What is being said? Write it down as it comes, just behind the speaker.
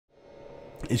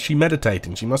Is she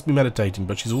meditating? She must be meditating,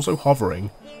 but she's also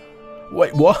hovering.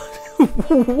 Wait, what?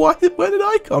 What? Where did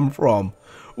I come from?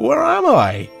 Where am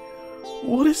I?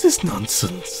 What is this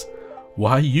nonsense?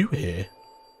 Why are you here?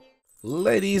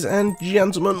 Ladies and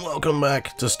gentlemen, welcome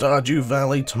back to Stardew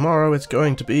Valley. Tomorrow it's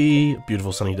going to be a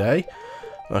beautiful sunny day.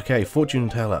 Okay, fortune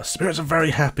teller. Spirits are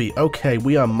very happy. Okay,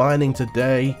 we are mining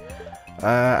today.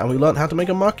 And we learned how to make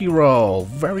a mucky roll.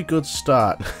 Very good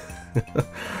start.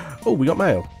 Oh, we got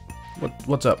mail.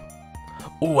 What's up?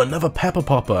 Oh, another pepper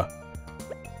popper.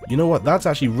 You know what? That's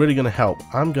actually really going to help.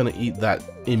 I'm going to eat that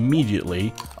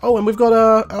immediately. Oh, and we've got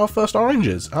our first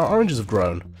oranges. Our oranges have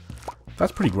grown.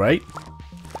 That's pretty great.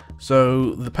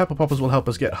 So the pepper poppers will help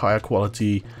us get higher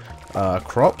quality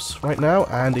crops right now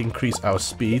and increase our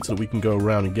speed so that we can go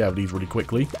around and gather these really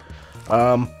quickly.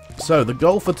 So the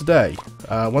goal for today,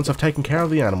 once I've taken care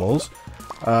of the animals,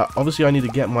 obviously I need to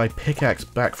get my pickaxe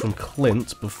back from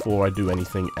Clint before I do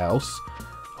anything else.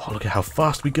 Oh, look at how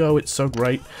fast we go, it's so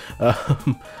great.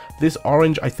 This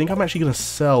orange, I think I'm actually going to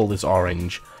sell this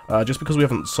orange, just because we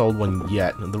haven't sold one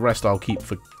yet, and the rest I'll keep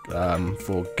for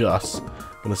Gus.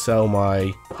 I'm going to sell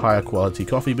my higher quality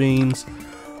coffee beans.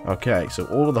 Okay, so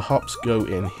all of the hops go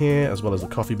in here, as well as the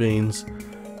coffee beans.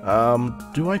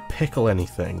 Do I pickle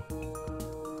anything?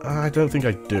 I don't think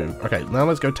I do. Okay, now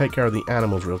let's go take care of the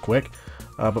animals real quick.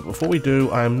 But before we do,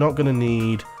 I'm not going to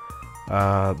need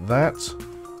that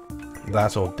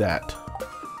or that.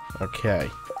 Okay.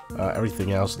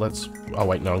 Everything else, let's... Oh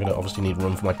wait, no, I'm going to obviously need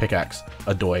room for my pickaxe.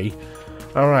 Adoy.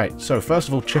 Alright, so first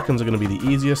of all, chickens are going to be the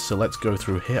easiest, so let's go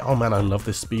through here. Oh man, I love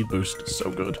this speed boost. It's so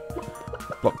good.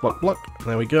 Block, block, block.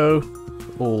 There we go.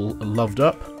 All loved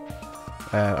up.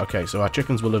 Okay, so our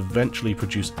chickens will eventually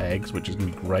produce eggs, which is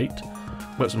going to be great.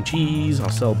 Got some cheese. I'll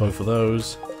sell both of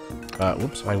those.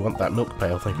 Whoops, I want that milk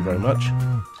pail, thank you very much.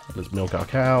 Let's milk our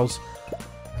cows.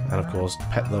 And of course,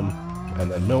 pet them,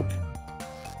 and then milk.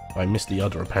 I missed the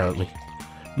udder, apparently.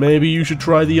 Maybe you should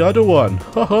try the other one.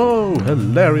 Ho ho!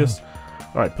 Hilarious.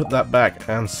 Alright, put that back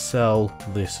and sell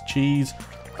this cheese.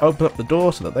 Open up the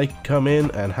door so that they can come in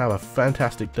and have a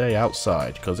fantastic day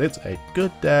outside, because it's a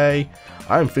good day.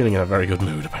 I'm feeling in a very good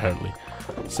mood, apparently.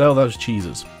 Sell those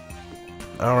cheeses.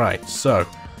 Alright, so...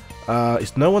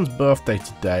 it's no one's birthday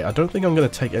today. I don't think I'm going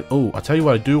to take it. Oh, I'll tell you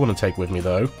what I do want to take with me,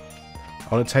 though.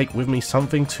 I want to take with me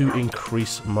something to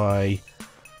increase my...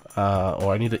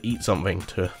 or I need to eat something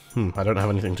to... I don't have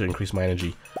anything to increase my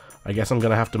energy. I guess I'm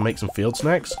going to have to make some field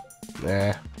snacks? Nah.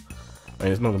 I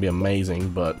mean, it's not going to be amazing,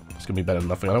 but it's going to be better than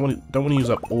nothing. I don't want to use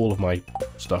up all of my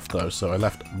stuff, though, so I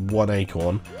left one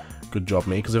acorn. Good job,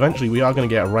 me, because eventually we are going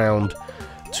to get around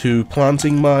to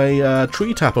planting my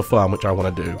tree tapper farm, which I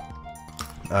want to do.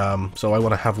 So I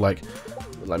want to have like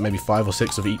maybe 5 or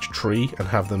 6 of each tree and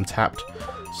have them tapped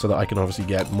so that I can obviously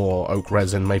get more oak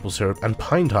resin, maple syrup, and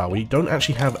pine tar. We don't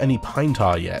actually have any pine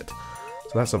tar yet.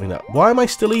 So that's something that... Why am I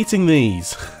still eating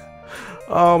these?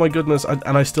 Oh my goodness, and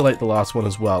I still ate the last one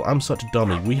as well. I'm such a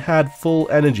dummy. We had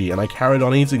full energy and I carried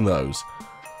on eating those.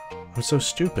 I'm so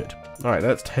stupid. Alright,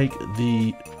 let's take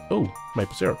the... Oh,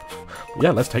 maple syrup.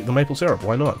 Yeah, let's take the maple syrup.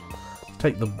 Why not?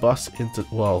 Take the bus into...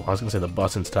 Well, I was going to say the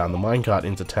bus into town, the minecart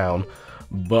into town,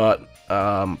 but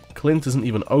Clint isn't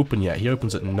even open yet. He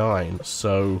opens at 9,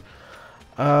 so...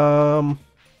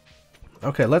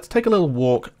 Okay, let's take a little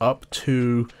walk up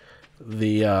to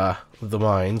the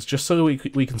mines, just so we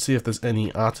can see if there's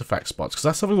any artifact spots, because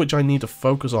that's something which I need to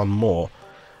focus on more,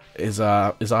 is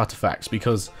artifacts,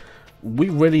 because we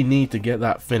really need to get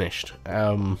that finished.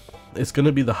 It's going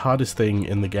to be the hardest thing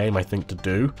in the game, I think, to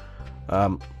do.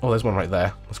 Oh, there's one right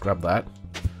there. Let's grab that.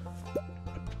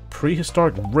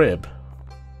 Prehistoric rib.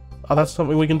 Oh, that's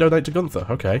something we can donate to Gunther.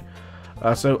 Okay.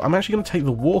 So I'm actually going to take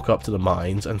the walk up to the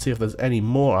mines and see if there's any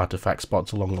more artifact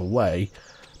spots along the way.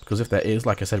 Because if there is,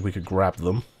 like I said, we could grab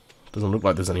them. Doesn't look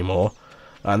like there's any more.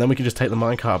 And then we can just take the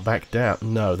minecart back down.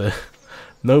 No, there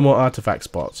no more artifact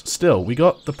spots. Still, we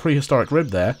got the prehistoric rib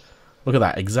there. Look at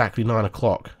that, exactly 9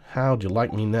 o'clock. How do you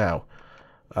like me now?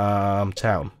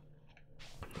 Town.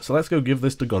 So let's go give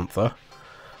this to Gunther.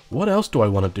 What else do I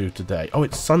want to do today? Oh,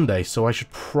 it's Sunday, so I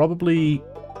should probably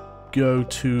go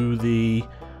to the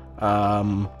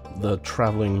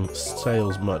traveling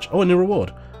sales merchant. Oh, a new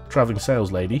reward. Traveling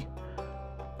sales lady.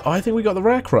 Oh, I think we got the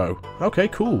rare crow. Okay,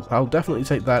 cool. I'll definitely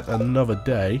take that another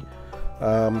day.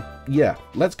 Yeah,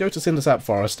 let's go to Cindersap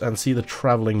Forest and see the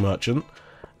traveling merchant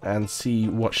and see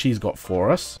what she's got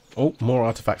for us. Oh, more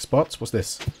artifact spots. What's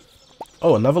this?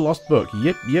 Oh, another lost book.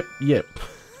 Yep, yep, yep.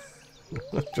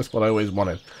 Just what I always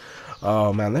wanted.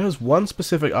 Oh man, there was one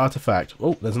specific artifact.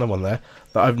 Oh, there's another one there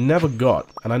that I've never got,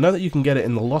 and I know that you can get it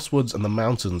in the Lost Woods and the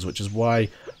mountains, which is why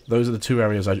those are the two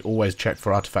areas I always check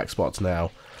for artifact spots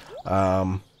now.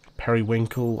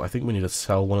 Periwinkle, I think we need to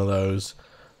sell one of those.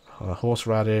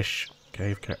 Horseradish,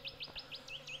 cave cat.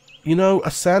 You know, a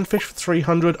sandfish for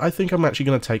 300, I think I'm actually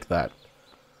going to take that.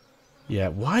 Yeah,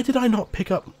 why did I not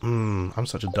pick up... I'm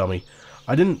such a dummy.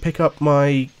 I didn't pick up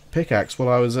my pickaxe while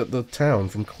I was at the town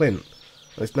from Clint.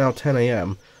 It's now 10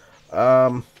 AM.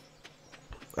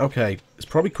 Okay, it's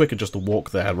probably quicker just to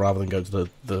walk there rather than go to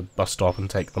the bus stop and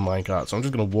take the minecart. So I'm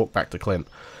just going to walk back to Clint.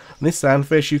 And this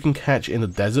sandfish you can catch in the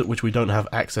desert, which we don't have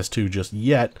access to just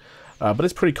yet. But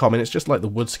it's pretty common. It's just like the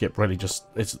wood skip, really. Just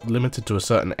it's limited to a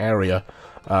certain area,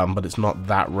 but it's not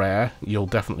that rare. You'll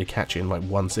definitely catch it in like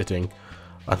one sitting,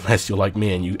 unless you're like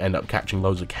me and you end up catching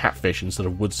loads of catfish instead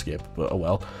of wood skip. But oh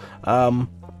well.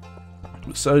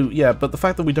 So yeah, but the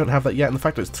fact that we don't have that yet, and the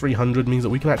fact that it's 300 means that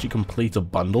we can actually complete a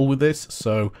bundle with this.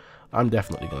 So I'm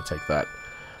definitely going to take that.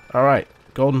 All right,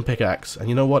 golden pickaxe. And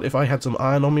you know what? If I had some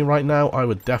iron on me right now, I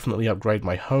would definitely upgrade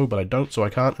my hoe, but I don't, so I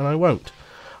can't, and I won't.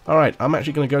 Alright, I'm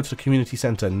actually going to go to the community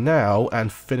centre now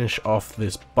and finish off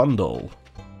this bundle.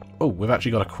 Oh, we've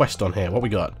actually got a quest on here. What we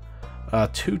got?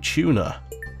 2 tuna.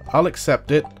 I'll accept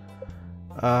it.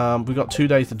 We've got 2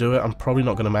 days to do it. I'm probably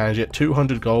not going to manage it.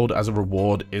 200 gold as a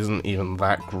reward isn't even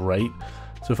that great.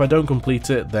 So if I don't complete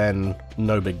it, then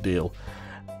no big deal.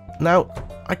 Now,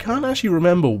 I can't actually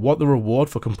remember what the reward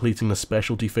for completing the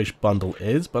specialty fish bundle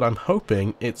is, but I'm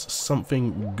hoping it's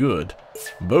something good.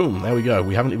 Boom, there we go.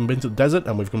 We haven't even been to the desert,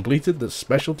 and we've completed the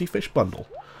specialty fish bundle.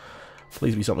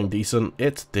 Please be something decent.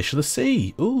 It's Dish of the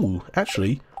Sea. Ooh,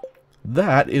 actually,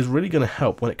 that is really going to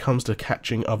help when it comes to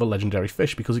catching other legendary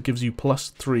fish, because it gives you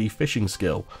 +3 fishing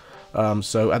skill.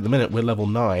 So at the minute, we're level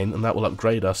 9, and that will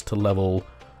upgrade us to level...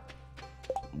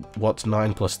 What's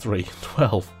 9 + 3?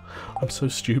 12. I'm so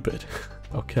stupid.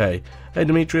 Okay. Hey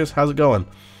Demetrius, how's it going?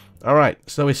 Alright,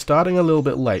 so we're starting a little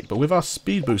bit late, but with our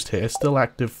speed boost here still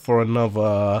active for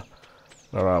another...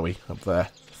 Where are we? Up there.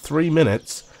 3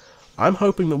 minutes. I'm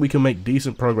hoping that we can make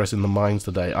decent progress in the mines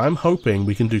today. I'm hoping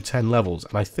we can do 10 levels,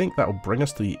 and I think that will bring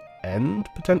us to the end,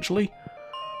 potentially?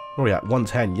 Where are we at?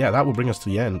 110. Yeah, that will bring us to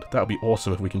the end. That would be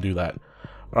awesome if we can do that.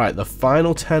 Alright, the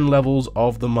final 10 levels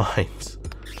of the mines.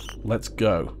 Let's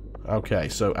go. Okay,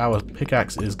 so our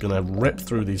pickaxe is going to rip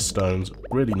through these stones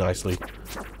really nicely.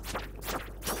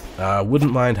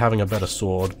 Wouldn't mind having a better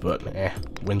sword, but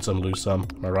win some, lose some,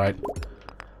 am I right?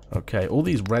 Okay, all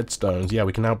these red stones, yeah,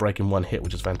 we can now break in 1 hit,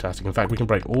 which is fantastic. In fact, we can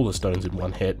break all the stones in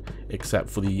 1 hit, except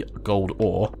for the gold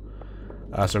ore.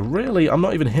 So really, I'm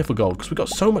not even here for gold, because we've got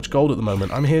so much gold at the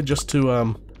moment. I'm here just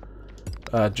to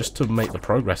make the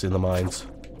progress in the mines.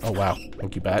 Oh wow,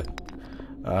 thank you, Bat.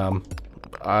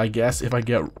 I guess if I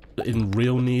get in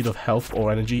real need of health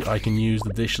or energy, I can use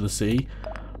the Dish of the Sea,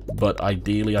 but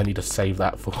ideally I need to save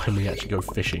that for when we actually go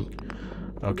fishing.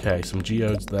 Okay, some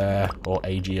geodes there, or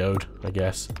a geode, I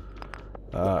guess.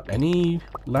 Any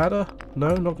ladder?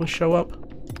 No, not going to show up.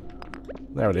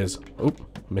 There it is. Oop,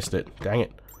 missed it. Dang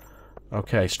it.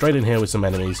 Okay, straight in here with some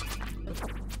enemies.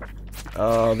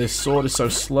 Oh, this sword is so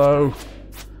slow.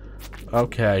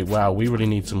 Okay, wow, we really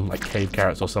need some like cave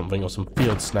carrots or something, or some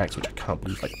field snacks, which I can't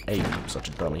believe I ate. I'm such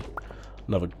a dummy.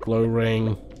 Another glow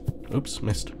ring. Oops,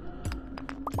 missed.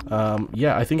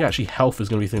 Yeah, I think actually health is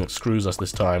going to be the thing that screws us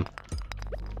this time.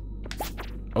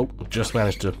 Oh, just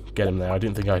managed to get him there. I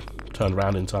didn't think I turned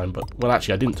around in time, but... Well,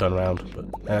 actually, I didn't turn around,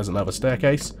 but there's another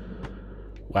staircase.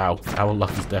 Wow, our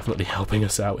luck is definitely helping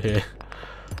us out here.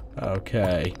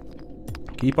 Okay.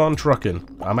 Keep on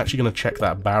trucking. I'm actually going to check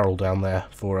that barrel down there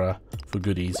for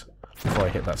goodies before I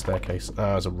hit that staircase.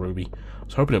 Ah, there's a ruby. I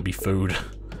was hoping it'd be food.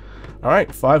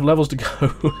 Alright, 5 levels to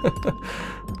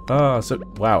go. So,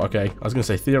 wow, okay. I was going to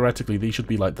say, theoretically, these should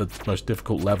be like the most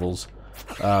difficult levels.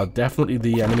 Definitely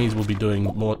the enemies will be doing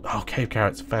more... Oh, cave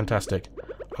carrots, fantastic.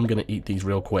 I'm going to eat these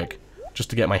real quick, just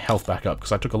to get my health back up,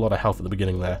 because I took a lot of health at the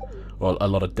beginning there. Well, a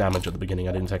lot of damage at the beginning,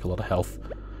 I didn't take a lot of health.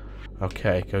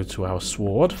 Okay, go to our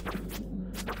sword.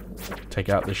 Take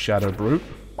out this shadow brute.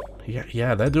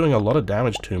 Yeah, they're doing a lot of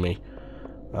damage to me.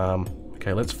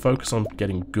 Okay, let's focus on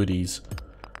getting goodies.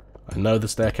 I know the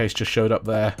staircase just showed up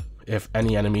there. If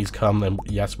any enemies come, then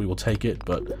yes, we will take it.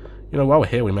 But, you know, while we're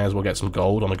here, we may as well get some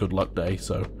gold on a good luck day,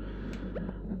 so...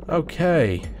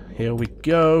 Okay, here we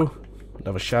go.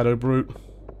 Another shadow brute.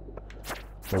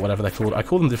 Or whatever they're called. I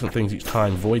call them different things each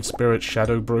time. Void spirits,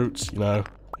 shadow brutes, you know.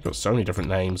 I've got so many different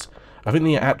names. I think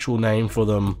the actual name for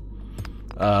them...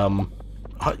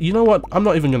 you know what? I'm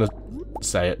not even going to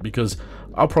say it, because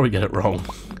I'll probably get it wrong.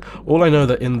 All I know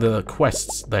that in the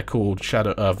quests, they're called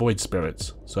void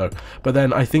spirits. So, but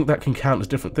then I think that can count as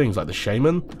different things, like the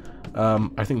shaman.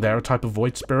 I think they're a type of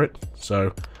void spirit.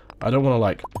 So, I don't want to,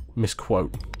 like,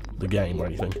 misquote the game or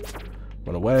anything.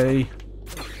 Run away.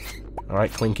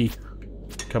 Alright, Clinky.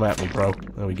 Come at me, bro.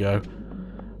 There we go.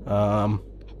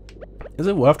 Is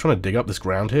it worth trying to dig up this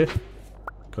ground here?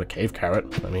 Got a cave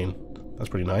carrot. I mean, that's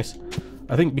pretty nice.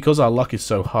 I think because our luck is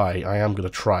so high, I am going to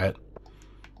try it.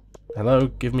 Hello,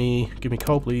 give me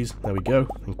coal, please. There we go.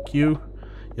 Thank you.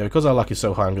 Yeah, because our luck is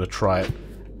so high, I'm going to try it.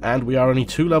 And we are only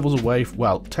 2 levels away,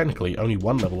 well, technically only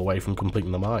 1 level away from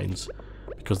completing the mines.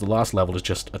 Because the last level is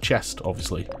just a chest,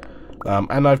 obviously.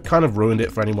 And I've kind of ruined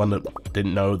it for anyone that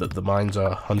didn't know that the mines are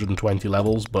 120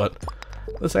 levels, but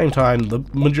at the same time, the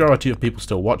majority of people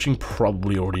still watching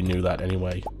probably already knew that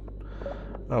anyway.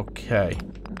 Okay.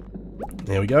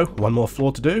 There we go. 1 more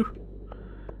floor to do.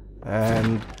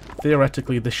 And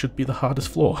theoretically, this should be the hardest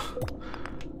floor.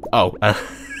 Oh,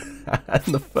 and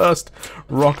the first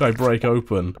rock I break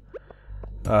open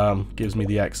gives me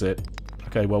the exit.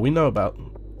 Okay, well, we know about...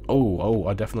 Oh,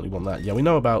 I definitely want that. Yeah, we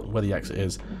know about where the exit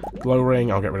is. Glow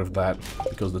ring, I'll get rid of that,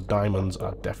 because the diamonds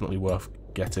are definitely worth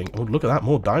getting. Oh, look at that,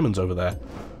 more diamonds over there.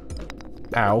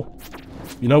 Ow.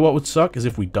 You know what would suck? Is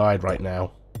if we died right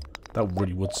now. That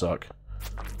really would suck.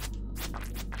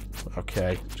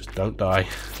 Okay, just don't die.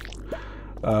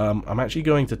 I'm actually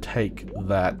going to take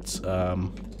that,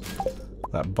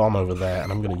 that bomb over there,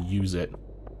 and I'm going to use it.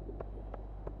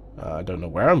 I don't know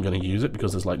where I'm going to use it,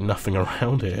 because there's, like, nothing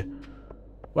around here.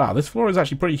 Wow, this floor is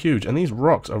actually pretty huge, and these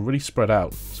rocks are really spread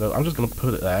out. So I'm just going to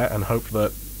put it there and hope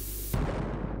that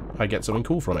I get something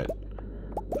cool from it.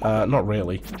 Not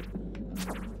really.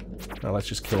 Now let's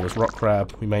just kill this rock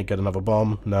crab. We may get another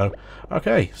bomb. No.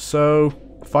 Okay, so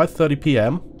 5:30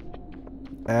 PM,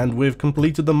 and we've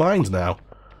completed the mines now.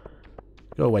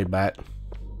 Go away, bat.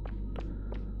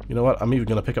 You know what? I'm even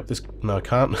going to pick up this... No, I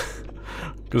can't.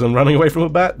 Because I'm running away from a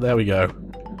bat. There we go.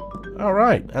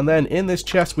 Alright, and then in this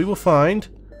chest we will find...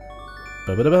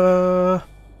 Ba-ba-da-ba.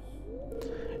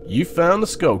 You found the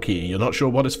skull key. You're not sure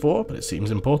what it's for, but it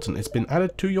seems important. It's been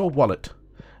added to your wallet.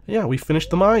 Yeah, we finished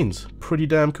the mines. Pretty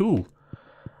damn cool.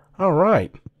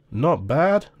 Alright. Not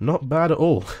bad. Not bad at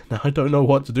all. Now, I don't know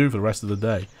what to do for the rest of the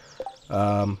day.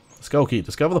 Skull key.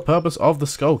 Discover the purpose of the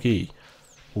skull key.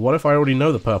 What if I already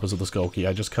know the purpose of the skull key?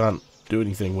 I just can't do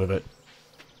anything with it.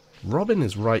 Robin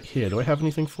is right here. Do I have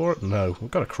anything for it? No. We've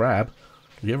got a crab.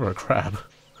 Give her a crab.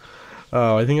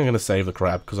 Oh, I think I'm going to save the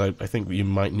crab, because I think that you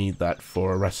might need that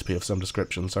for a recipe of some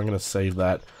description, so I'm going to save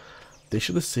that. Dish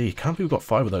of the Sea. Can't believe we've got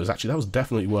 5 of those. Actually, that was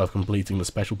definitely worth completing the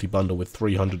specialty bundle with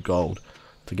 300 gold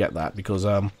to get that, because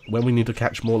when we need to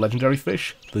catch more legendary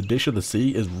fish, the Dish of the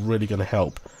Sea is really going to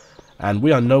help. And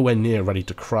we are nowhere near ready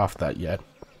to craft that yet.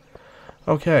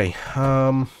 Okay,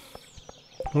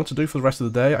 what to do for the rest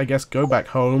of the day? I guess go back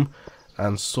home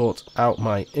and sort out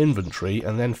my inventory,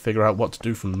 and then figure out what to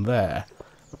do from there.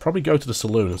 I'll probably go to the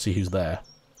saloon and see who's there.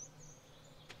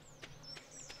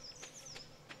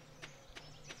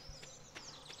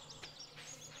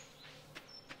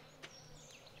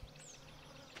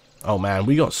 Oh man,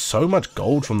 we got so much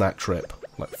gold from that trip.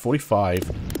 Like 45.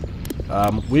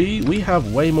 We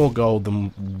have way more gold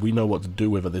than we know what to do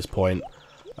with at this point.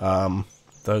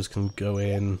 Those can go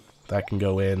in. That can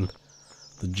go in.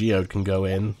 The geode can go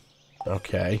in.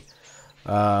 Okay.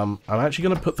 I'm actually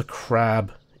going to put the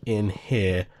crab in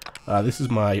here. This is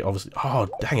my, obviously... Oh,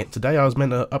 dang it. Today I was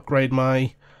meant to upgrade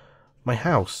my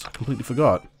house. I completely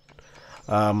forgot.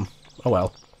 Oh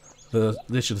well. The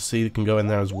Dish of the Sea can go in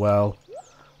there as well.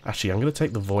 Actually, I'm going to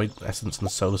take the Void Essence and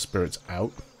the Solar Spirits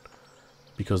out,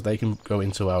 because they can go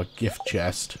into our gift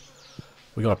chest.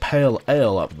 We got a Pale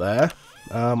Ale up there.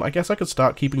 I guess I could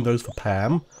start keeping those for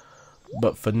Pam,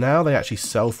 but for now they actually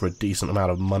sell for a decent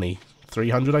amount of money.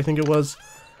 300, I think it was,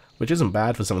 which isn't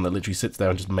bad for someone that literally sits there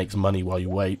and just makes money while you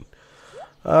wait.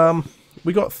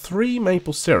 We got 3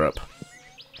 maple syrup.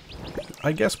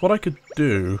 I guess what I could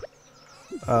do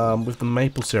with the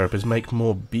maple syrup is make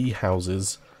more bee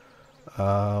houses.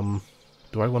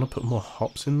 Do I want to put more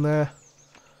hops in there?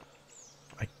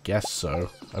 I guess so.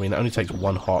 I mean, it only takes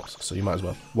 1 hops, so you might as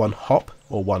well. 1 hop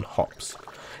or 1 hops.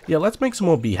 Yeah, let's make some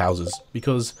more bee houses,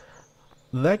 because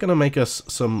they're going to make us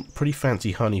some pretty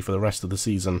fancy honey for the rest of the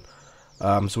season.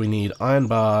 So we need iron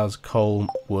bars, coal,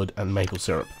 wood, and maple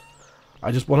syrup.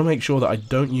 I just want to make sure that I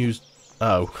don't use...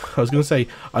 Oh, I was going to say,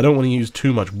 I don't want to use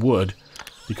too much wood,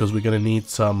 because we're going to need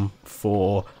some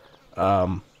for...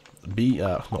 not bee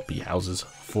houses,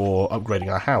 for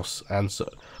upgrading our house. And so,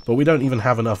 but we don't even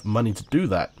have enough money to do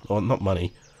that. Or, not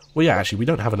money. Well, yeah, actually, we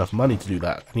don't have enough money to do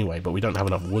that anyway, but we don't have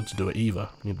enough wood to do it either.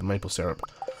 We need the maple syrup.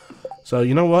 So,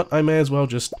 you know what? I may as well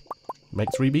just make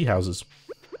 3 bee houses.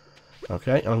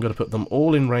 Okay, and I'm going to put them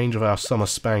all in range of our summer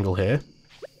spangle here.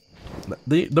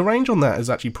 The range on that is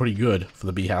actually pretty good for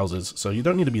the bee houses, so you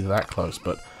don't need to be that close,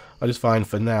 but I just find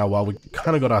for now, while we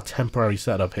kind of got our temporary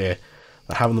setup here,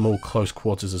 that having them all close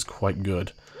quarters is quite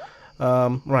good. Right,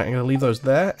 I'm going to leave those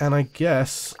there, and I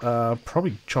guess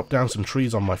probably chop down some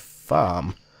trees on my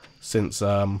farm, since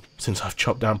I've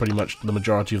chopped down pretty much the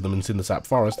majority of them in Cindersap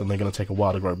Forest, and they're going to take a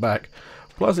while to grow back.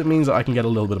 Plus, it means that I can get a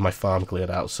little bit of my farm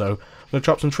cleared out. So, I'm going to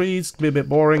chop some trees. It's going to be a bit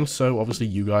boring, so obviously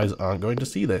you guys aren't going to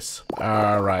see this.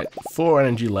 Alright, 4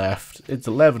 energy left. It's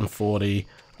 11:40.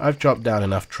 I've chopped down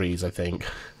enough trees, I think.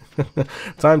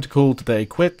 Time to call today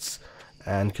quits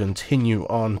and continue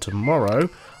on tomorrow.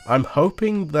 I'm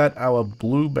hoping that our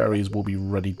blueberries will be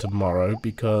ready tomorrow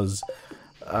because...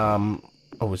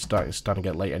 oh, it's starting to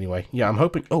get late anyway. Yeah, I'm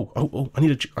hoping... Oh, I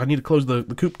need to close the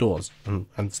coop doors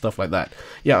and stuff like that.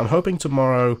 Yeah, I'm hoping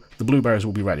tomorrow the blueberries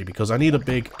will be ready because I need a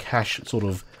big cache sort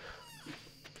of...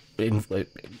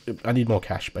 I need more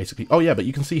cache, basically. Oh, yeah, but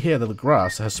you can see here that the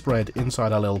grass has spread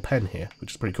inside our little pen here,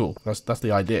 which is pretty cool. That's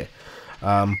the idea.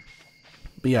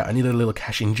 But yeah, I need a little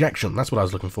cache injection. That's what I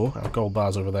was looking for. Our gold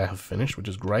bars over there have finished, which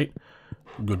is great.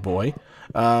 Good boy.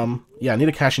 Yeah, I need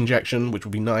a cash injection, which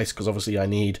would be nice, because obviously I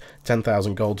need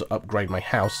 10,000 gold to upgrade my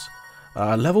house.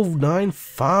 Level 9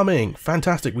 farming.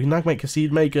 Fantastic. We now make a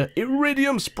seed maker,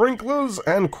 iridium sprinklers,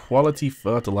 and quality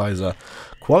fertilizer.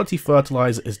 Quality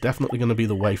fertilizer is definitely going to be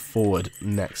the way forward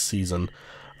next season.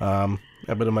 A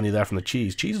bit of money there from the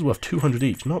cheese. Cheese is worth 200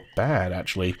 each. Not bad,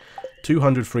 actually.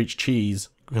 200 for each cheese,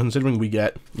 considering we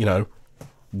get, you know,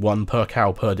 1 per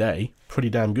cow per day. Pretty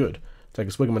damn good. Take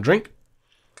a swig of my drink.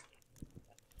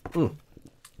 Because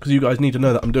you guys need to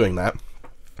know that I'm doing that,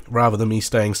 rather than me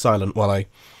staying silent while I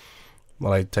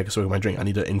take a swig of my drink. I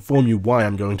need to inform you why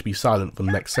I'm going to be silent for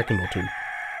the next second or two.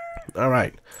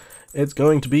 Alright, it's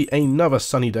going to be another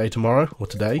sunny day tomorrow, or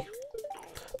today.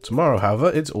 Tomorrow,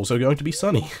 however, it's also going to be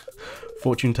sunny.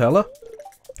 Fortune teller.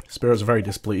 Spirits are very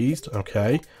displeased.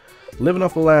 Okay. Living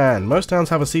off the land. Most towns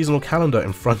have a seasonal calendar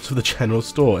in front of the general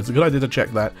store. It's a good idea to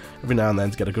check that every now and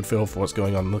then to get a good feel for what's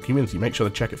going on in the community. Make sure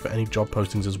to check it for any job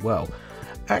postings as well.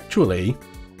 Actually,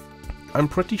 I'm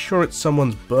pretty sure it's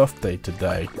someone's birthday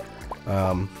today.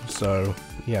 So,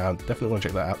 yeah, I definitely want to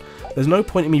check that out. There's no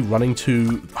point in me running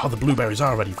to... Oh, the blueberries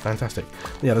are ready. Fantastic.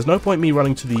 Yeah, there's no point in me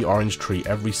running to the orange tree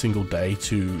every single day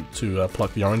to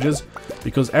pluck the oranges,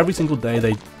 because every single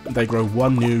day they grow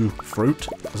 1 new fruit,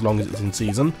 as long as it's in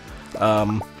season.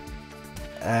 And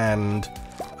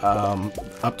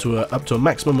up to a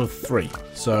maximum of 3.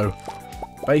 So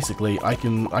basically, I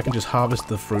can just harvest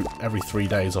the fruit every 3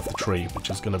 days off the tree, which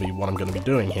is going to be what I'm going to be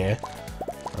doing here.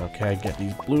 Okay, get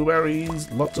these blueberries,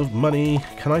 lots of money.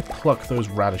 Can I pluck those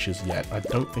radishes yet? I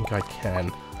don't think I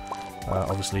can.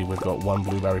 Obviously, we've got 1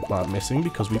 blueberry plant missing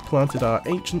because we planted our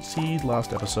ancient seed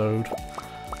last episode.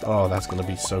 Oh, that's going to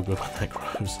be so good when that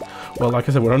grows. Well, like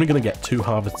I said, we're only going to get 2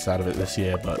 harvests out of it this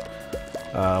year, but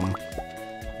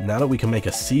now that we can make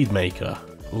a seed maker...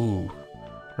 Ooh,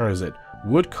 where is it?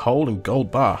 Wood, coal, and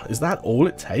gold bar. Is that all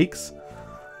it takes?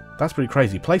 That's pretty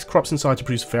crazy. Place crops inside to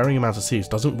produce varying amounts of seeds.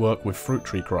 Doesn't work with fruit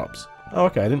tree crops. Oh,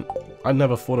 okay, I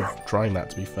never thought of trying that,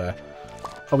 to be fair.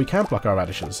 Oh, we can pluck our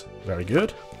radishes. Very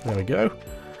good. There we go.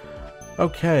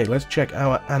 Okay, let's check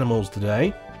our animals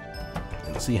today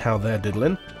and see how they're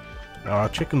diddling. Are our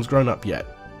chickens grown up yet?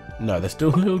 No, they're still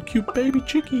little cute baby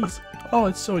chickies. Oh,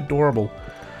 it's so adorable.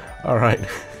 Alright.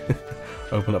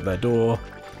 Open up their door.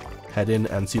 Head in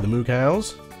and see the moo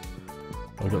cows.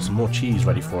 We've got some more cheese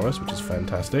ready for us, which is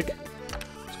fantastic.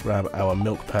 Let's grab our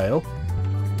milk pail.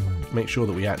 Make sure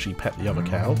that we actually pet the other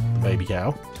cow, the baby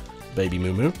cow. Baby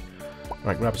moo moo.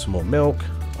 Right, grab some more milk.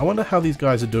 I wonder how these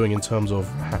guys are doing in terms of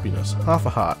happiness. Half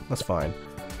a heart, that's fine.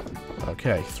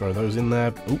 Okay, throw those in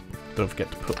there. Oop, don't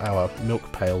forget to put our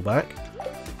milk pail back.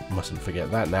 Mustn't forget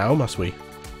that now, must we?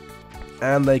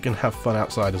 And they can have fun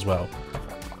outside as well,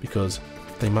 because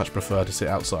they much prefer to sit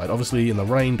outside. Obviously, in the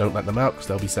rain, don't let them out, because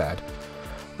they'll be sad.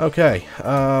 Okay,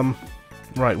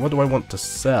 right, what do I want to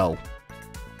sell?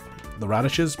 The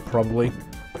radishes, probably.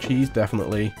 Cheese,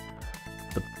 definitely.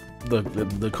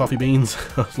 The coffee beans.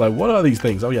 I was like, what are these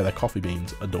things? Oh yeah, they're coffee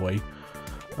beans. Adoy.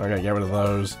 Okay, get rid of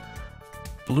those.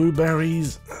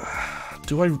 Blueberries.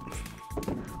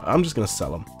 I'm just going to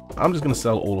sell them. I'm just going to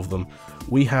sell all of them.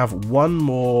 We have 1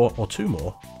 more, or 2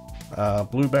 more.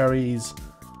 Blueberries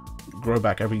grow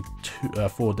back every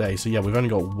 4 days. So yeah, we've only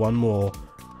got 1 more.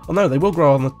 Oh no, they will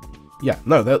grow on the... Yeah,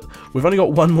 no, we've only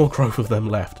got 1 more growth of them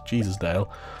left. Jesus, Dale.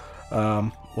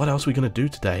 What else are we going to do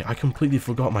today? I completely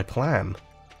forgot my plan.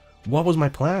 What was my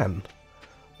plan?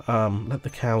 Let the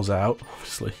cows out,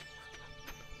 obviously.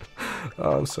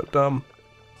 Oh, I'm so dumb.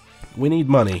 We need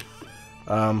money.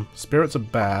 Spirits are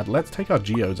bad. Let's take our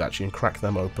geodes, actually, and crack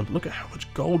them open. Look at how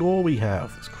much gold ore we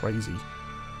have. It's crazy.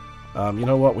 You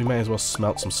know what? We may as well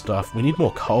smelt some stuff. We need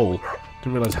more coal.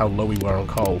 Didn't realize how low we were on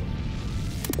coal.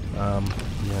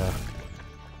 Yeah.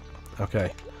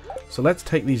 Okay. So let's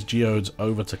take these geodes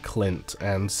over to Clint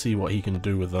and see what he can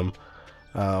do with them.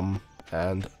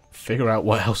 And figure out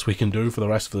what else we can do for the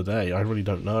rest of the day. I really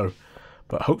don't know.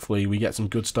 But hopefully we get some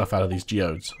good stuff out of these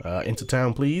geodes. Into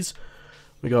town, please.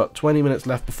 We got 20 minutes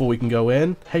left before we can go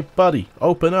in. Hey, buddy,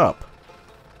 open up.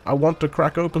 I want to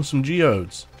crack open some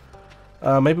geodes.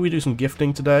 Maybe we do some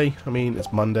gifting today. I mean,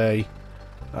 it's Monday.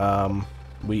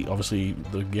 We obviously,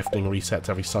 the gifting resets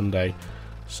every Sunday.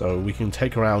 So we can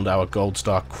take around our gold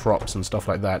star crops and stuff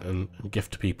like that and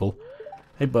gift to people.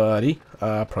 Hey, buddy,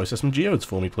 process some geodes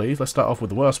for me, please. Let's start off with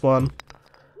the worst one.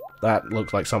 That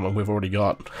looks like something we've already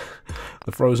got.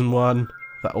 The frozen one,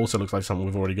 that also looks like something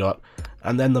we've already got.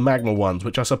 And then the magma ones,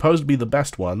 which are supposed to be the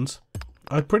best ones.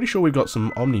 I'm pretty sure we've got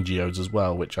some omni geodes as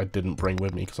well, which I didn't bring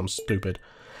with me because I'm stupid.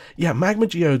 Yeah, magma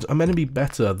geodes are meant to be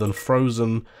better than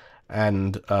frozen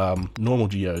and normal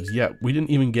geodes. Yet we didn't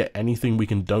even get anything we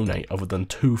can donate other than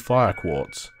 2 fire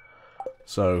quartz.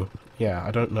 So, yeah,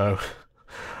 I don't know.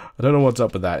 I don't know what's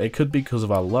up with that. It could be because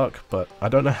of our luck, but I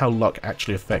don't know how luck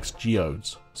actually affects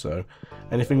geodes. So,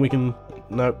 anything we can...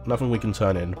 Nope, nothing we can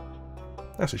turn in.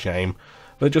 That's a shame.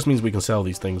 But it just means we can sell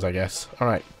these things, I guess.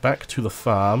 Alright, back to the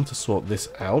farm to sort this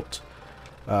out.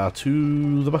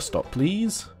 To the bus stop,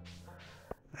 please.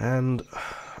 And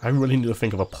I really need to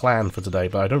think of a plan for today,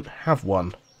 but I don't have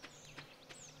one.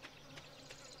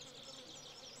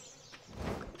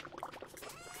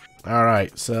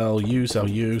 Alright, sell you, sell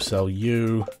you, sell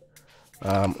you.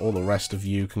 All the rest of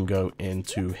you can go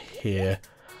into here.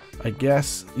 I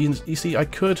guess, you see, I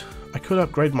could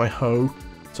upgrade my hoe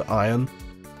to iron,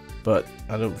 but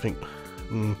I don't think,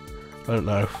 I don't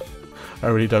know. I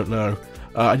really don't know.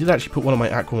 I did actually put one of my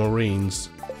aquamarines.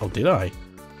 Oh, did I?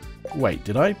 Wait,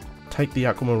 did I take the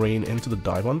aquamarine into the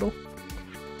dye bundle?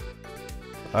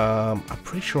 I'm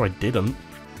pretty sure I didn't.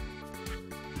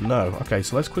 No. Okay,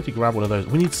 so let's quickly grab one of those.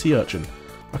 We need sea urchin.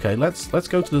 Okay, let's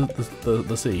go to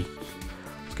the sea.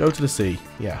 Let's go to the sea.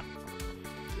 Yeah.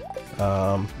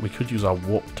 We could use our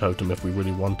warp totem if we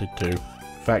really wanted to.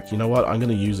 In fact, you know what? I'm going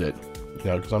to use it. You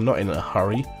know, because I'm not in a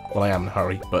hurry. Well, I am in a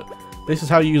hurry, but this is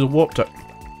how you use a warp totem.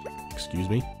 Excuse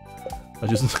me. I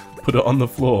just put it on the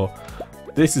floor.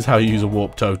 This is how you use a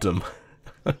warp totem.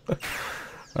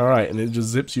 Alright, and it just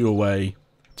zips you away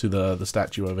to the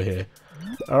statue over here.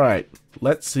 Alright,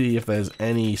 let's see if there's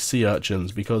any sea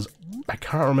urchins, because I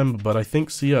can't remember, but I think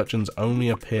sea urchins only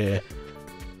appear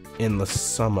in the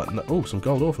summer. No, oh, some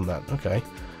gold ore from that. Okay.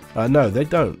 No, they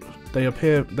don't. They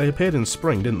appeared in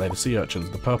spring, didn't they? The sea urchins,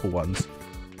 the purple ones.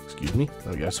 Excuse me.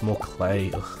 There we go. Some more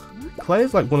clay. Ugh. Clay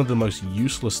is like one of the most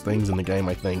useless things in the game,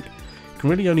 I think. You can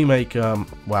really only make.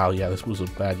 Wow, yeah, this was a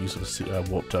bad use of a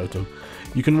warp totem.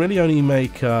 You can really only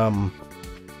make the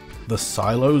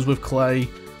silos with clay,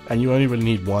 and you only really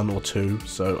need 1 or 2.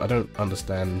 So I don't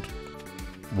understand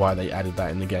why they added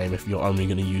that in the game if you're only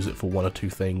going to use it for 1 or 2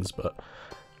 things. But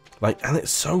like, and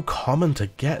it's so common to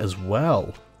get as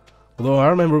well. Although I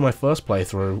remember in my first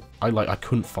playthrough, I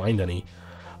couldn't find any.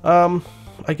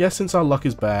 I guess since our luck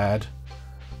is bad,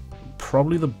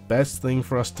 probably the best thing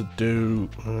for us to do...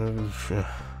 the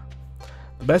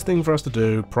best thing for us to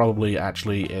do probably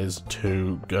actually is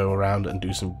to go around and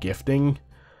do some gifting.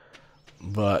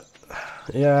 But,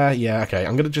 yeah, okay.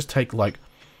 I'm going to just take, like,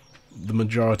 the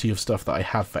majority of stuff that I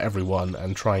have for everyone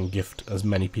and try and gift as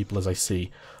many people as I see.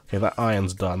 Okay, that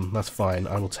iron's done. That's fine.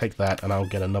 I will take that and I'll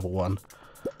get another one.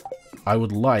 I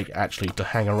would like, actually, to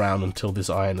hang around until this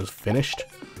iron is finished,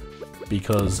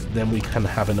 because then we can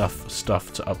have enough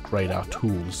stuff to upgrade our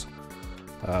tools.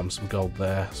 Some gold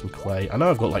there, some clay. I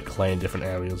know I've got, like, clay in different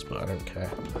areas, but I don't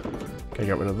care. Okay,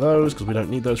 get rid of those, because we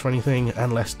don't need those for anything,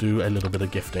 and let's do a little bit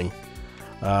of gifting.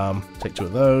 Take 2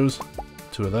 of those,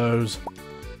 2 of those,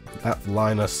 that for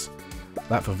Linus,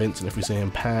 that for Vincent if we see him,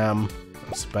 Pam,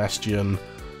 Sebastian,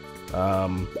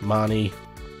 Marnie.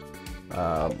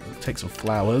 Take some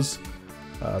flowers.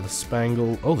 The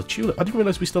spangle. Oh, the tulip. I didn't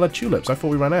realize we still had tulips. I thought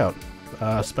we ran out.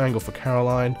 Spangle for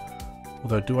Caroline.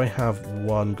 Although, do I have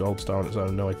 1 gold star on its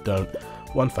own? No, I don't.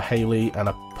 1 for Haley and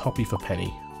a poppy for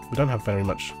Penny. We don't have very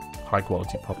much high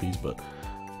quality poppies, but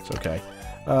it's okay.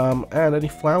 And any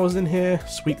flowers in here?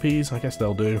 Sweet peas. I guess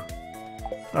they'll do.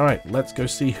 Alright, let's go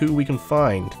see who we can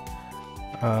find.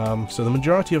 So the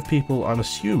majority of people, I'm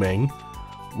assuming,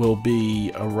 will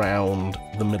be around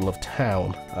the middle of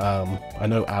town. I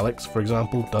know Alex, for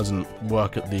example, doesn't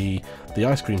work at the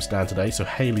ice cream stand today, so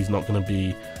Haley's not going to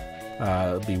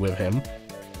be with him.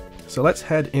 So let's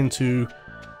head into...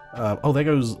 oh, there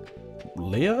goes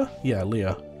Leah? Yeah,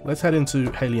 Leah. Let's head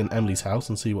into Haley and Emily's house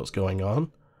and see what's going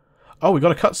on. Oh, we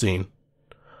got a cutscene.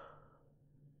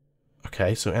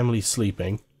 Okay, so Emily's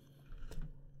sleeping.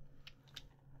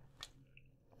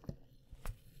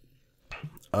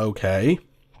 Okay.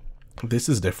 This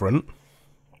is different.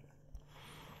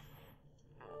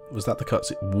 Was that the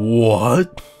cutscene?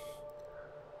 What?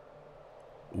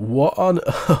 What on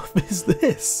earth is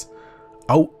this?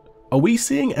 Oh, are we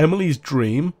seeing Emily's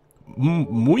dream?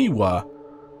 Moiwa.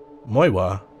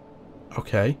 Moiwa.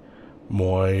 Okay.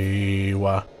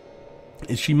 Moiwa.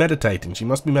 Is she meditating? She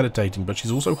must be meditating, but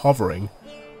she's also hovering.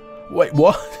 Wait,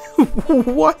 what?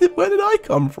 Where did I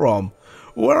come from?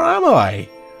 Where am I?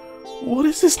 What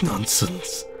is this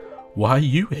nonsense? Why are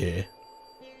you here?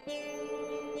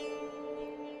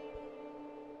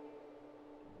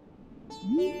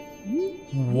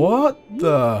 What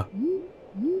the?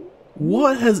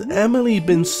 What has Emily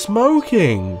been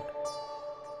smoking?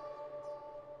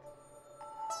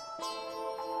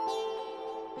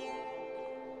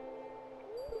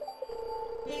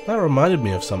 That reminded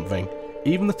me of something.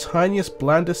 Even the tiniest,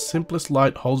 blandest, simplest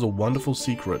light holds a wonderful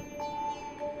secret.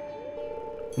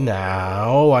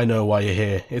 Now I know why you're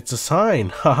here. It's a sign.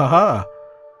 Ha ha ha.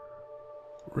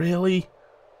 Really?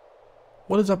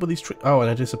 What is up with these trees? Oh,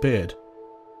 and it disappeared.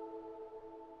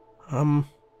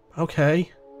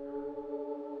 Okay.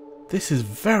 This is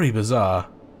very bizarre.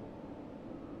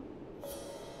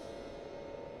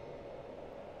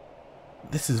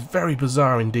 This is very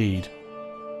bizarre indeed.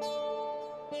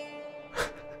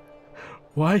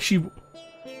 Why is she...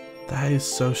 That is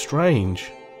so strange.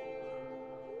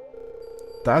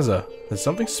 Dazza. There's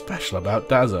something special about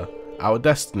Dazza. Our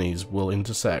destinies will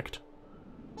intersect.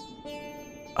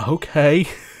 Okay.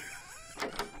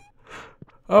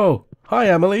 Oh, hi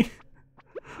Emily.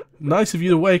 Nice of you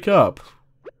to wake up.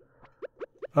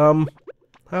 Have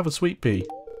a sweet pea.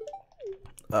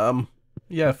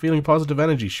 Yeah, feeling positive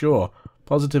energy, sure.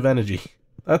 Positive energy.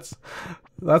 That's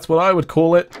what I would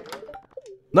call it.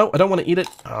 No, I don't want to eat it.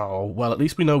 Oh, well, at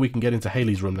least we know we can get into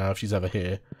Haley's room now if she's ever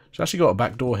here. She's actually got a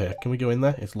back door here. Can we go in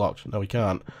there? It's locked. No, we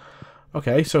can't.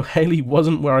 Okay, so Haley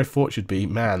wasn't where I thought she'd be.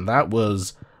 Man, that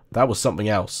was something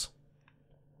else.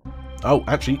 Oh,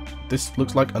 actually, this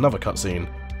looks like another cutscene.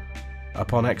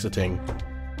 Upon exiting.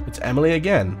 It's Emily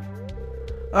again.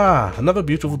 Ah, another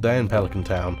beautiful day in Pelican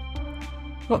Town.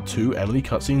 Got 2 Emily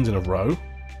cutscenes in a row.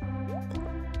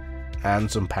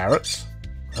 And some parrots.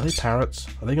 Are they parrots?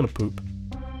 Are they gonna poop?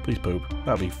 Please poop.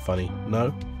 That'd be funny.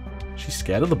 No? She's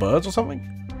scared of the birds or something?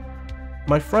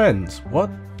 My friends. What?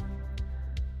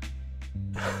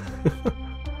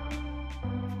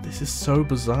 This is so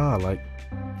bizarre, like...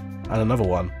 And another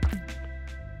one.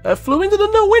 Flew into the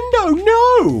window!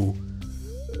 No!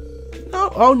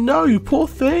 No! Oh no, you poor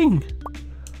thing!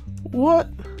 What?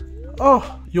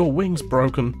 Oh, your wing's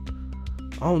broken.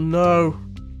 Oh no.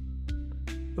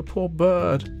 The poor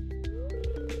bird.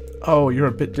 Oh, you're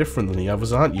a bit different than the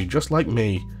others, aren't you? Just like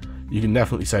me. You can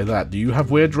definitely say that. Do you have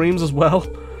weird dreams as well?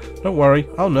 Don't worry,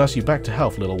 I'll nurse you back to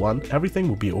health, little one. Everything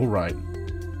will be alright.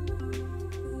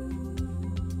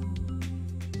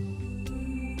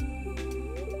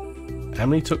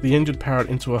 Emily took the injured parrot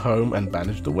into her home and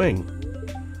bandaged the wing.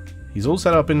 He's all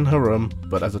set up in her room,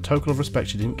 but as a token of respect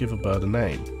she didn't give a bird a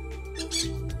name.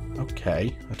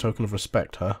 Okay, a token of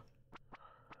respect, huh?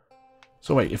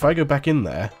 So wait, if I go back in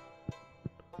there,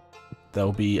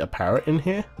 there'll be a parrot in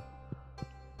here?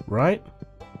 Right?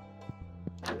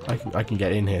 I can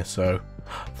get in here, so...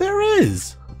 There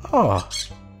is! Oh!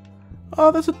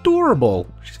 Oh, that's adorable!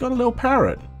 She's got a little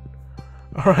parrot.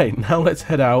 Alright, now let's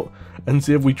head out and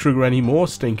see if we trigger any more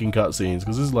stinking cutscenes,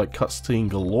 because this is like cutscene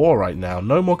galore right now.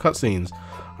 No more cutscenes.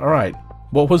 Alright,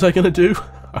 what was I going to do?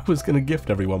 I was going to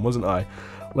gift everyone, wasn't I?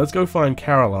 Let's go find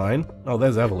Caroline. Oh,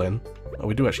 there's Evelyn. Oh,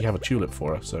 we do actually have a tulip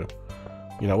for her, so...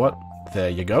 You know what? There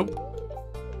you go.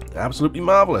 Absolutely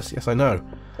marvellous. Yes, I know.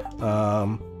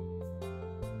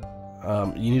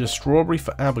 You need a strawberry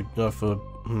for Abigail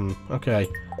okay.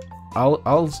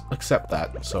 I'll accept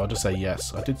that. So I'll just say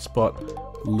yes. I did spot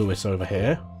Lewis over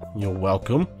here. You're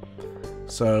welcome.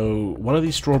 So one of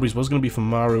these strawberries was going to be for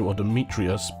Maru or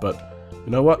Demetrius, but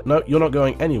you know what? No, you're not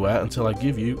going anywhere until I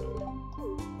give you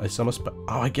a summer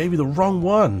Oh, I gave you the wrong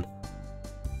one.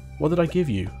 What did I give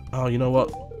you? Oh, you know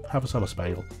what? Have a summer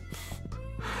spangle.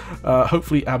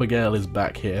 Hopefully Abigail is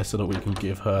back here so that we can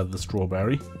give her the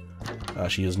strawberry.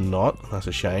 She is not. That's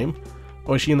a shame.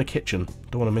 Oh, is she in the kitchen?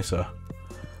 Don't want to miss her.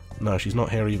 No, she's not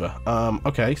here either.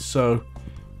 Okay, so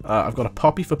I've got a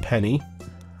poppy for Penny.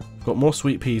 I've got more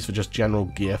sweet peas for just general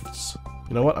gifts.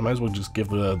 You know what? I might as well just give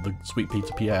the sweet pea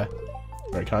to Pierre.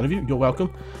 Very kind of you. You're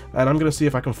welcome. And I'm going to see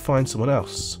if I can find someone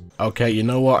else. Okay, you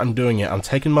know what? I'm doing it. I'm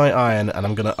taking my iron and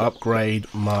I'm going to upgrade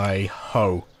my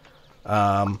hoe.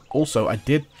 Also, I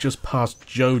did just pass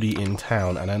Jodie in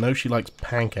town, and I know she likes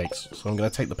pancakes, so I'm going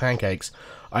to take the pancakes.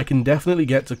 I can definitely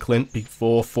get to Clint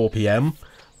before 4 PM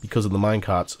because of the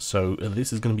minecarts, so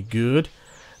this is going to be good.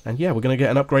 And yeah, we're going to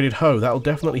get an upgraded hoe. That'll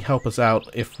definitely help us out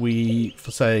if we,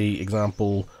 for say,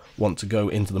 example, want to go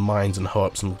into the mines and hoe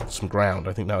up some ground.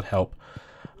 I think that would help.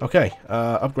 Okay,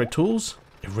 upgrade tools.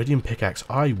 Iridium pickaxe.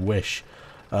 I wish.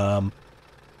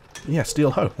 Yeah,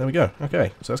 steel hoe. There we go.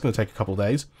 Okay, so that's going to take a couple of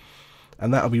days.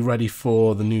 And that'll be ready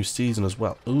for the new season as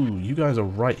well. Ooh, you guys are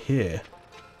right here.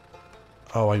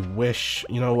 Oh, I wish.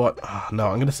 You know what? No,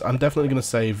 I'm definitely gonna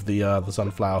save the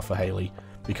sunflower for Haley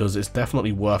because it's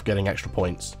definitely worth getting extra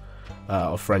points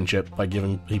of friendship by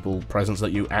giving people presents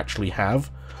that you actually have.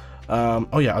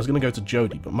 Oh yeah, I was gonna go to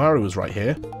Jodie, but Maru was right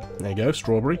here. There you go,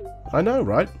 strawberry. I know,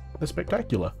 right? They're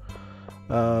spectacular.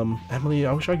 Emily,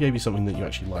 I wish I gave you something that you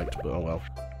actually liked, but oh well.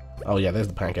 Oh yeah, there's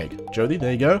the pancake. Jodie,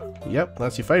 there you go. Yep,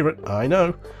 that's your favourite. I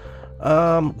know.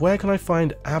 Where can I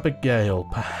find Abigail?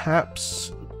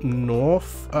 Perhaps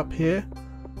north up here?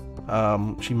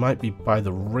 She might be by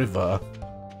the river.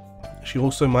 She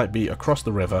also might be across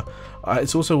the river.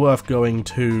 It's also worth going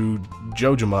to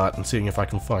Joja Mart and seeing if I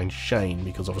can find Shane,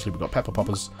 because obviously we've got pepper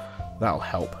poppers. That'll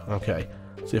help. Okay.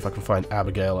 See if I can find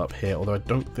Abigail up here, although I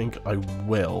don't think I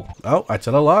will. Oh, I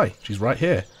tell a lie. She's right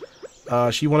here.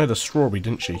 She wanted a strawberry,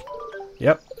 didn't she?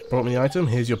 Yep, brought me the item.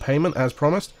 Here's your payment, as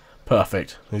promised.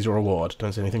 Perfect. Here's your reward.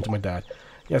 Don't say anything to my dad.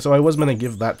 Yeah, so I was meant to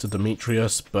give that to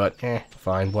Demetrius, but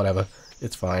fine, whatever.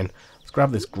 It's fine. Let's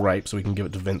grab this grape so we can give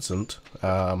it to Vincent.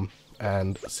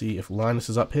 And see if Linus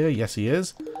is up here. Yes, he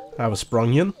is. I have a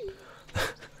sprungion.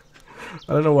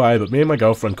 I don't know why, but me and my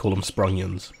girlfriend call them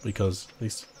sprungions, because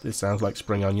this sounds like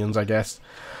spring onions, I guess.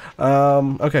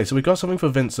 Okay, so we got something for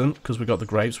Vincent, because we got the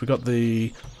grapes. We got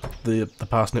the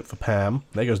parsnip for Pam.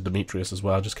 There goes Demetrius as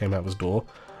well, just came out of his door.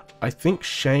 I think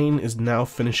Shane is now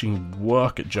finishing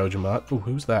work at Joja Mart. Oh,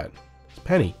 who's that? It's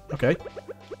Penny. Okay.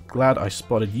 Glad I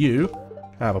spotted you.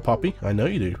 Have a poppy. I know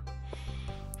you do.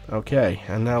 Okay,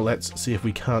 and now let's see if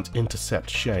we can't intercept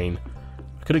Shane.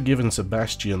 I could have given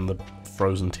Sebastian the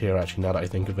frozen tear, actually, now that I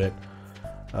think of it.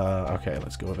 Okay,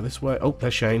 let's go over this way. Oh,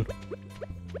 there's Shane.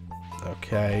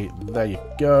 Okay, there you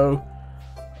go.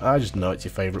 I just know it's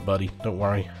your favourite, buddy. Don't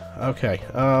worry. Okay,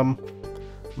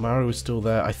 Maru is still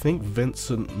there. I think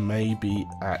Vincent may be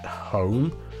at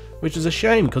home, which is a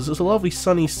shame, because it's a lovely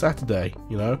sunny Saturday,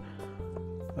 you know.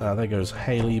 There goes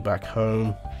Haley back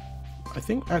home. I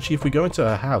think, actually, if we go into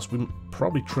her house, we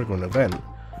probably trigger an event.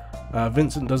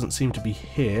 Vincent doesn't seem to be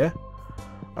here.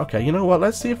 Okay, you know what?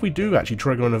 Let's see if we do actually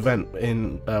trigger an event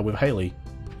in with Haley.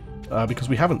 Because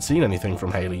we haven't seen anything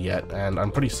from Haley yet, and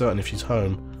I'm pretty certain if she's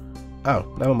home...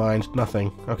 Oh, never mind.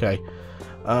 Nothing. Okay.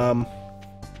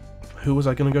 Who was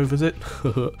I going to go visit?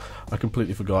 I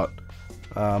completely forgot.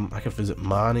 I could visit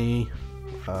Marnie.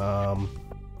 I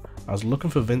was looking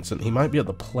for Vincent. He might be at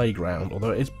the playground,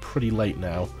 although it is pretty late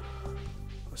now.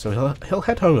 So he'll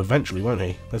head home eventually, won't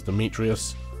he? There's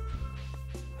Demetrius.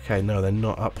 Okay, no, they're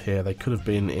not up here. They could have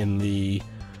been in the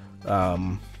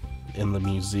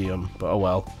museum, but oh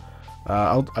well.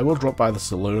 I will drop by the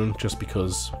saloon just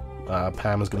because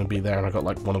Pam is going to be there, and I got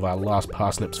like one of our last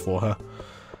parsnips for her.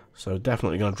 So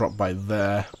definitely going to drop by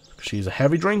there. She's a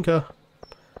heavy drinker.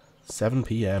 7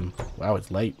 PM. Wow,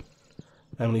 it's late.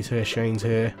 Emily's here, Shane's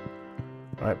here.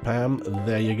 Right, Pam,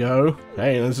 there you go.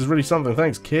 Hey, this is really something.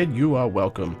 Thanks, kid. You are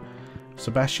welcome.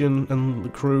 Sebastian and the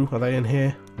crew, are they in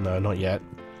here? No, not yet.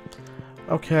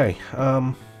 Okay,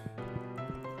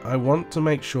 I want to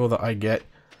make sure that I get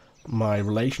my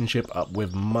relationship up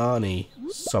with Marnie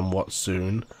somewhat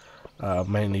soon.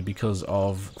 Mainly because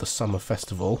of the summer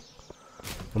festival.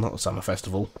 Well, not the summer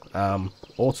festival.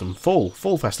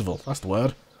 Fall festival. That's the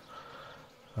word.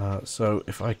 So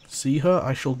if I see her,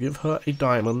 I shall give her a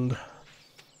diamond.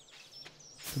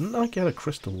 Didn't I get a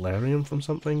crystallarium from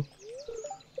something?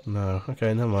 No.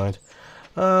 Okay, never mind.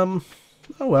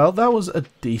 Oh well, that was a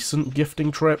decent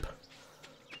gifting trip.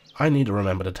 I need to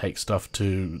remember to take stuff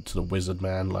to the wizard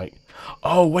man, like...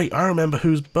 Oh, wait, I remember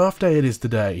whose birthday it is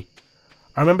today.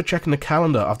 I remember checking the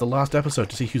calendar after the last episode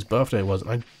to see whose birthday it was,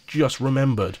 and I just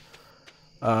remembered.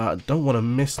 I don't want to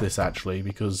miss this, actually,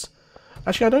 because...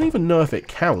 Actually, I don't even know if it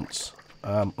counts.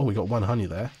 Oh, we got one honey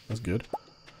there. That's good.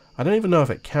 I don't even know if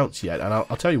it counts yet, and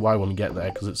I'll tell you why when we get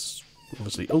there, because it's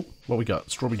obviously... Oh, what we got?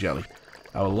 Strawberry jelly.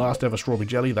 Our last ever strawberry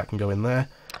jelly, that can go in there.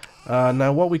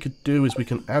 Now, what we could do is we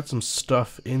can add some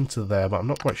stuff into there, but I'm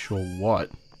not quite sure what.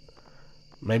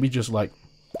 Maybe just, like,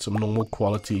 some normal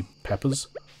quality peppers.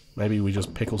 Maybe we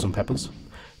just pickle some peppers.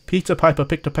 Peter Piper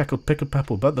picked a pickled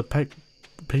pepper, but the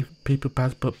Peter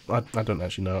Piper... I don't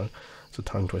actually know. It's a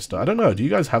tongue twister. I don't know. Do you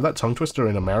guys have that tongue twister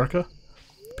in America?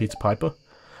 Peter Piper?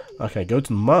 Okay, go to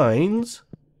the mines.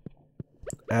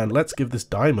 And let's give this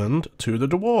diamond to the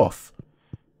dwarf.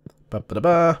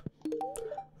 Ba-ba-da-ba.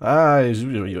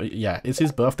 Yeah, it's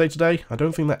his birthday today. I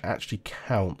don't think that actually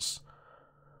counts.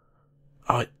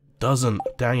 Oh, it doesn't.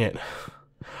 Dang it.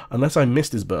 Unless I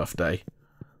missed his birthday.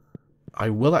 I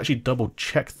will actually double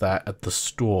check that at the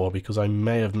store because I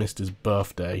may have missed his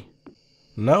birthday.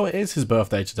 No, it is his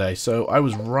birthday today, so I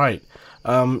was right.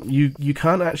 You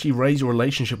can't actually raise your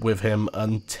relationship with him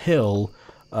until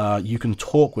you can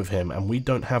talk with him, and we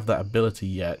don't have that ability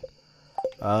yet.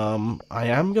 I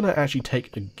am going to actually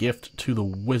take a gift to the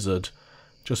wizard,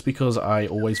 just because I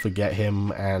always forget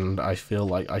him, and I feel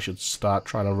like I should start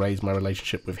trying to raise my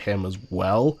relationship with him as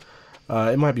well.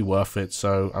 It might be worth it,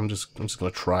 so I'm just going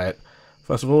to try it.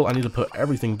 First of all, I need to put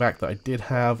everything back that I did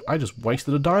have. I just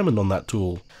wasted a diamond on that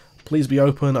tool. Please be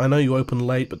open. I know you open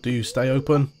late, but do you stay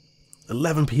open?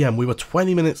 11 PM. We were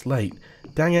 20 minutes late.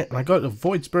 Dang it, and I got a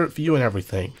void spirit for you and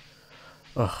everything.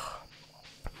 Ugh.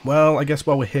 Well, I guess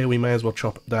while we're here, we may as well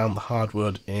chop down the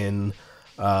hardwood in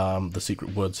the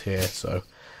secret woods here. So,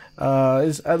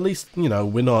 at least, you know,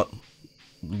 we're not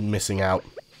missing out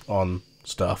on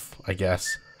stuff, I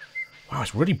guess. Wow,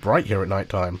 it's really bright here at night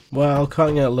time. Well,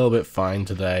 cutting it a little bit fine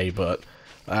today, but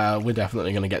we're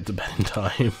definitely going to get to bed in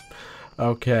time.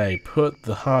 Okay, put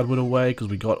the hardwood away because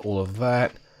we got all of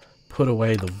that. Put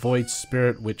away the void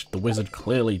spirit, which the wizard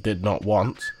clearly did not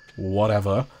want.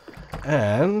 Whatever.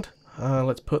 And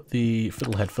let's put the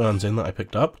fiddlehead ferns in that I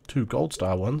picked up. 2 gold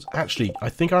star ones. Actually, I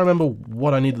think I remember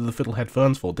what I needed the fiddlehead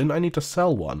ferns for. Didn't I need to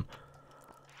sell one?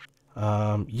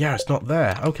 Yeah, it's not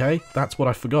there. Okay, that's what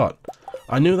I forgot.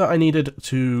 I knew that I needed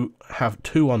to have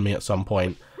 2 on me at some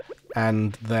point,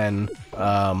 and then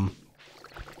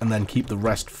keep the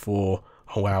rest for...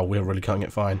 Oh wow, we're really cutting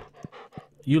it fine.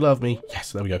 You love me.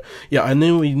 Yes, there we go. Yeah, I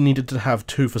knew we needed to have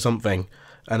 2 for something,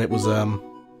 and it was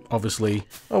obviously...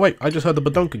 Oh wait, I just heard the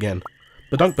badunk again.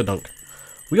 Badunk, badunk.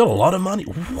 We got a lot of money.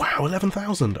 Wow,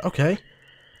 11,000. Okay.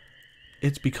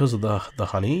 It's because of the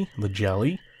honey, the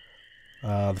jelly.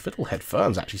 The fiddlehead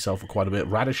ferns actually sell for quite a bit.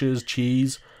 Radishes,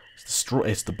 cheese.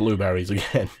 It's the blueberries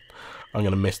again. I'm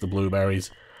going to miss the blueberries.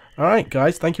 Alright,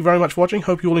 guys, thank you very much for watching.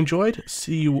 Hope you all enjoyed.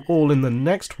 See you all in the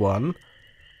next one.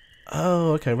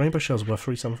 Oh, okay, rainbow shells worth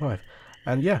 375.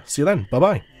 And yeah, see you then.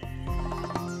 Bye-bye.